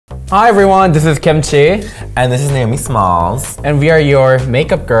Hi everyone, this is Kim Chi. And this is Naomi Smalls. And we are your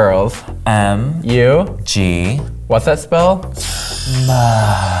makeup girls. M.U.G. What's that spell?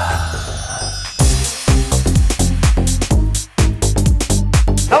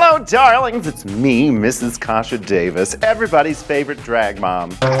 Hello, darlings. It's me, Mrs. Kasha Davis, everybody's favorite drag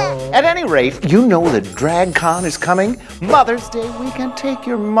mom. At any rate, you know that DragCon is coming. Mother's Day weekend. Take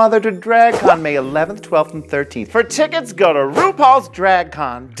your mother to DragCon May 11th, 12th, and 13th. For tickets, go to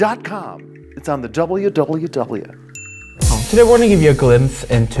RuPaulsDragCon.com. It's on the www. Today we're going to give you a glimpse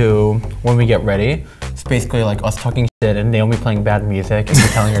into when we get ready. It's basically like us talking shit and Naomi playing bad music and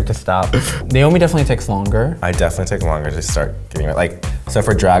telling her to stop. Naomi definitely takes longer. I definitely take longer to start getting ready. Like, so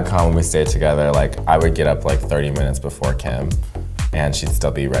for DragCon when we stayed together, like I would get up like 30 minutes before Kim and she'd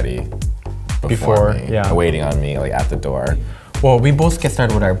still be ready before me, waiting on me like at the door. Well, we both get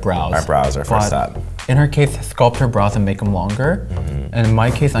started with our brows. Our brows are first step. In her case, sculpt her brows and make them longer. And in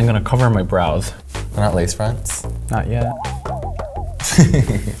my case, I'm gonna cover my brows. They're not lace fronts? Not yet.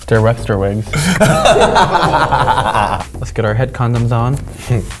 They're Webster wigs. Let's get our head condoms on.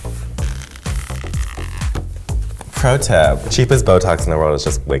 Pro tip, the cheapest Botox in the world is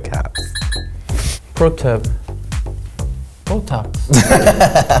just wig caps. Pro tip, Botox.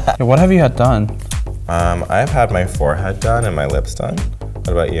 Yeah, what have you had done? I've had my forehead done and my lips done. What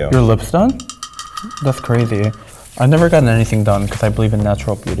about you? Your lips done? That's crazy. I've never gotten anything done because I believe in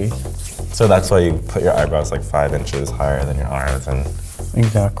natural beauty. So that's why you put your eyebrows like 5 inches higher than your arms and...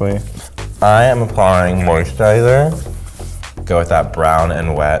 Exactly. I am applying moisturizer. Go with that brown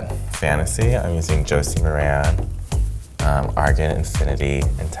and wet fantasy. I'm using Josie Moran Argan Infinity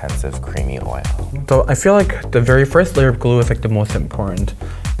Intensive Creamy Oil. So I feel like the very first layer of glue is like the most important.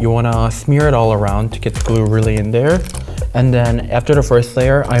 You wanna smear it all around to get the glue really in there. And then after the first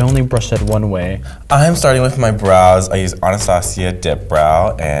layer, I only brush it one way. I'm starting with my brows. I use Anastasia Dip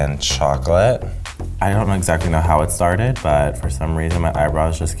Brow and Chocolate. I don't exactly know how it started, but for some reason my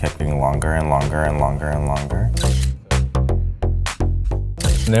eyebrows just kept getting longer and longer and longer and longer.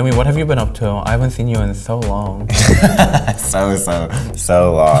 Naomi, what have you been up to? I haven't seen you in so long.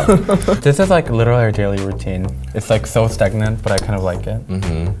 so long. This is like literally our daily routine. It's like so stagnant, but I kind of like it.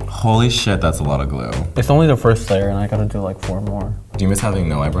 Holy shit, that's a lot of glue. It's only the first layer and I gotta do like 4 more. Do you miss having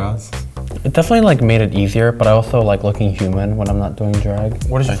no eyebrows? It definitely like made it easier, but I also like looking human when I'm not doing drag.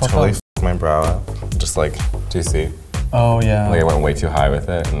 What did you fuck totally up? My brow up. Just like, do you see? Oh yeah. Like I went way too high with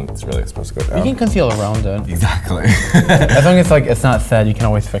it and it's really supposed to go down. You can conceal around it. Exactly. As long as like it's not set, you can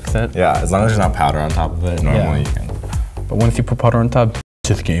always fix it. Yeah, as long as there's not powder on top of it, normally you can. But once you put powder on top, it's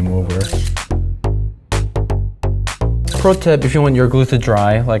just game over. Pro tip, if you want your glue to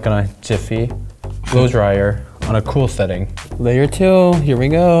dry, like on a Jiffy, blow dryer on a cool setting. Layer 2, here we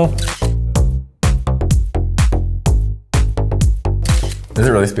go. Does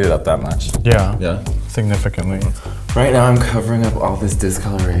it really speed it up that much? Yeah. Yeah. Significantly. Right now I'm covering up all this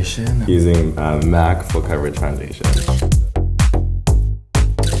discoloration using MAC Full Coverage Foundation.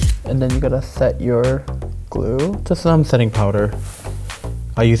 And then you gotta set your glue. Just some setting powder.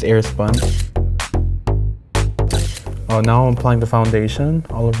 I use Airspun. Oh, now I'm applying the foundation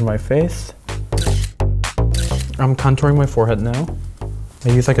all over my face. I'm contouring my forehead now. I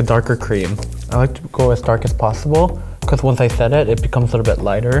use like a darker cream. I like to go as dark as possible because once I set it, it becomes a little bit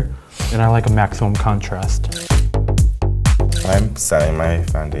lighter and I like a maximum contrast. I'm setting my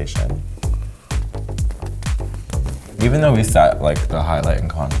foundation. Even though we set like the highlight and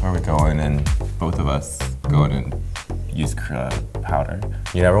contour, we go in and both of us go in and use powder.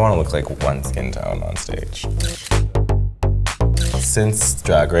 You never want to look like one skin tone on stage. Since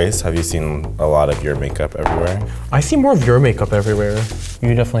Drag Race, have you seen a lot of your makeup everywhere? I see more of your makeup everywhere.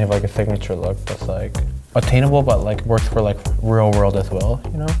 You definitely have like a signature look that's like attainable, but like works for like real world as well,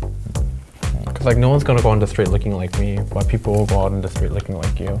 you know? Because like no one's gonna go on the street looking like me, but people will go out on the street looking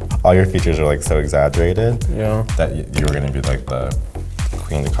like you. All your features are like so exaggerated that you were gonna be like the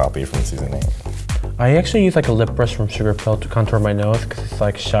queen to copy from season 8. I actually use like a lip brush from Sugar Pill to contour my nose because it's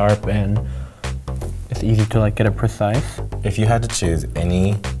like sharp and it's easy to like get it precise. If you had to choose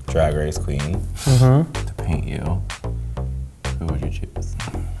any Drag Race queen to paint you, who would you choose?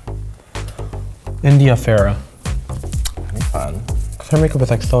 India Farah. That'd be fun. Because her makeup is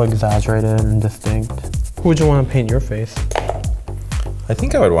like so exaggerated and distinct. Who would you want to paint your face? I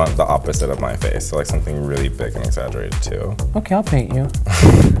think I would want the opposite of my face, so like something really big and exaggerated too. Okay, I'll paint you.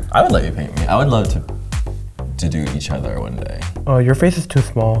 I would let you paint me. I would love to do each other one day. Oh, your face is too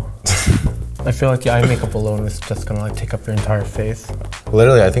small. I feel like the eye makeup alone is just gonna like take up your entire face.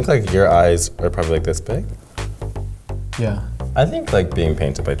 Literally, I think like your eyes are probably like this big. Yeah. I think like being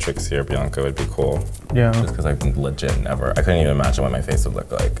painted by Trixie or Bianca would be cool. Yeah. Just because I legit never, I couldn't even imagine what my face would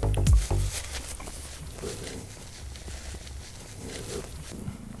look like.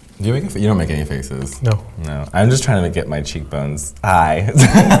 Do you make you don't make any faces? No. No. I'm just trying to get my cheekbones high.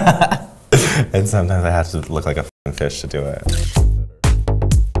 And sometimes I have to look like a fish to do it.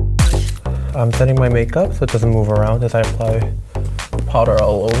 I'm setting my makeup so it doesn't move around as I apply powder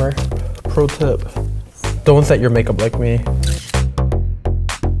all over. Pro tip, don't set your makeup like me.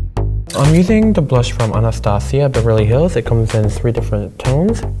 I'm using the blush from Anastasia Beverly Hills. It comes in 3 different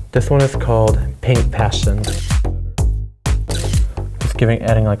tones. This one is called Pink Passion. Just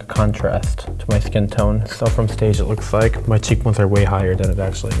adding like a contrast to my skin tone. So from stage it looks like my cheekbones are way higher than it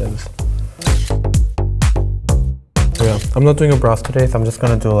actually is. So yeah, I'm not doing a brows today, so I'm just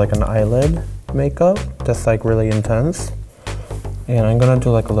gonna do like an eyelid makeup, just like really intense. And I'm gonna do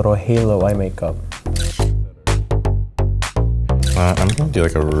like a little halo eye makeup. I'm gonna do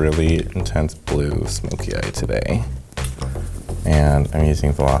like a really intense blue smoky eye today. And I'm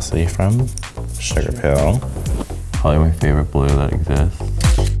using Velocity from Sugar Pill. Probably my favorite blue that exists.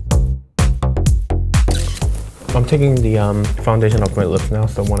 I'm taking the foundation off my lips now,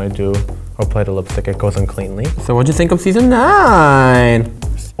 so when I do apply the lipstick, it goes on cleanly. So what'd you think of season 9?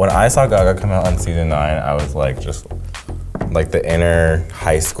 When I saw Gaga come out on season 9, I was like, just like the inner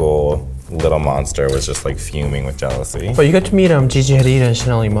high school little monster was just like fuming with jealousy. But you got to meet Gigi Hadid and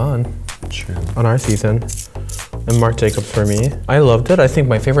Chanel Iman. True. On our season. And Marc Jacobs for me. I loved it. I think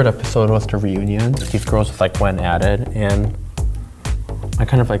my favorite episode was the reunion. These girls just like went at it, and I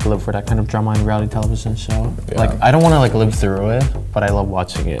kind of like live for that kind of drama on reality television show. Yeah. Like I don't want to like live through it, but I love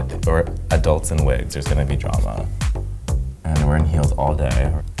watching it. For adults in wigs, there's gonna be drama. And we're in heels all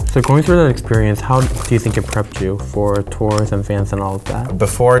day. So going through that experience, how do you think it prepped you for tours and fans and all of that?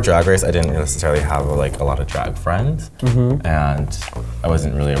 Before Drag Race, I didn't necessarily have like a lot of drag friends, and I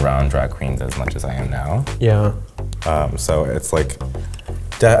wasn't really around drag queens as much as I am now. Yeah. So it's like,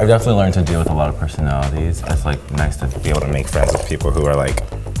 I've definitely learned to deal with a lot of personalities. It's like nice to be able to make friends with people who are like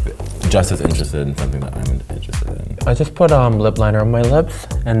just as interested in something that I'm interested in. I just put lip liner on my lips,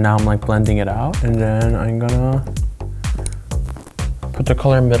 and now I'm like blending it out, and then I'm gonna put the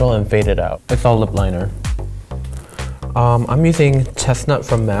color middle and fade it out. It's all lip liner. I'm using Chestnut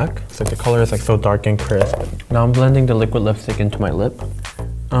from MAC. So the color is like so dark and crisp. Now I'm blending the liquid lipstick into my lip.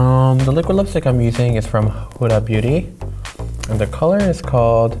 The liquid lipstick I'm using is from Huda Beauty. And the color is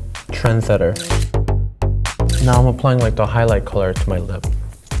called Trendsetter. Now I'm applying like the highlight color to my lip.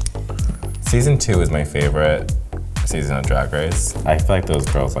 Season 2 is my favorite season of Drag Race. I feel like those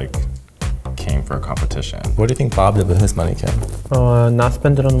girls like came for a competition. What do you think Bob did with his money, Kim? Not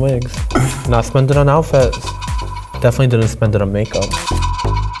spend it on wigs. Not spend it on outfits. Definitely didn't spend it on makeup.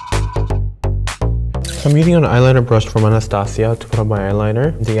 So I'm using an eyeliner brush from Anastasia to put on my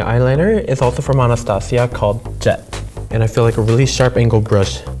eyeliner. The eyeliner is also from Anastasia called Jet. And I feel like a really sharp angle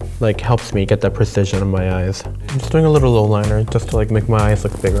brush like helps me get that precision on my eyes. I'm just doing a little low liner just to like make my eyes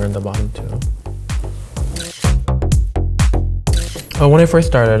look bigger in the bottom too. When I first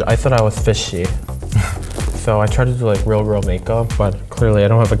started, I thought I was fishy. So I tried to do like real makeup, but clearly I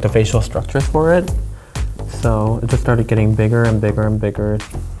don't have like the facial structures for it. So it just started getting bigger and bigger and bigger.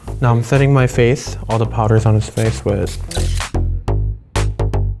 Now I'm setting my face, all the powders on his face with.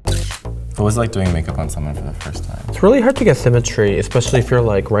 What was it like doing makeup on someone for the first time? It's really hard to get symmetry, especially if you're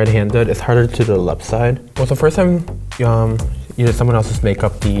like right-handed. It's harder to do the left side. Was the first time you did someone else's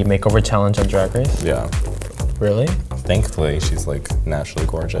makeup, the makeover challenge on Drag Race? Yeah. Really? Thankfully, she's like naturally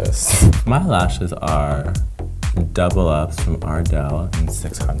gorgeous. My lashes are double ups from Ardell in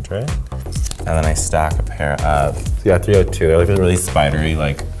 600. And then I stack a pair of, 302. They're like really spidery,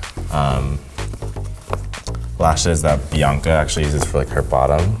 like lashes that Bianca actually uses for like her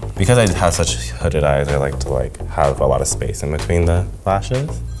bottom. Because I have such hooded eyes, I like to like have a lot of space in between the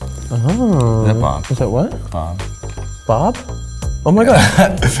lashes. Oh. Is that Bob? Is that what? Bob. Bob? Oh my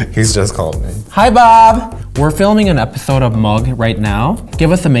god. He's just called me. Hi Bob! We're filming an episode of M.U.G right now.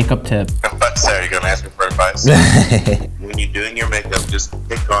 Give us a makeup tip. Sarah, you're gonna ask me for advice? When you're doing your makeup, just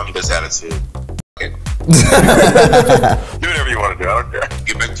pick on this attitude. Okay. Do whatever you want to do, I don't care.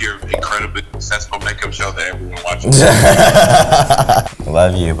 Get back to your incredibly successful makeup show that everyone watches.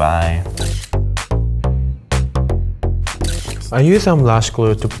 Love you, bye. I use lash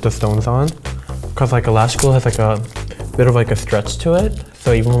glue to put the stones on, cause like a lash glue has like a bit of like a stretch to it,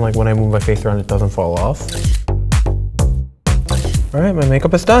 so even like when I move my face around, it doesn't fall off. All right, my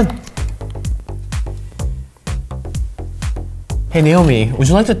makeup is done. Hey Naomi, would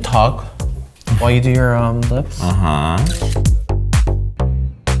you like to talk while you do your lips?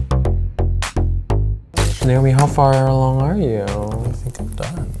 Naomi, how far along are you? I think I'm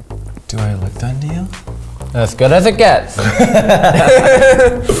done. Do I look done to you? As good as it gets.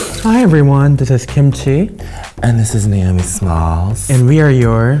 Hi everyone, this is Kim Chi. And this is Naomi Smalls. And we are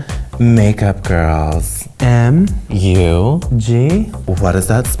your makeup girls. M.U.G. What does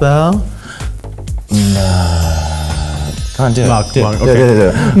that spell? Mug. Come on, do it. Mug. Do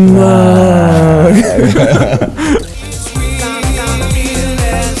it.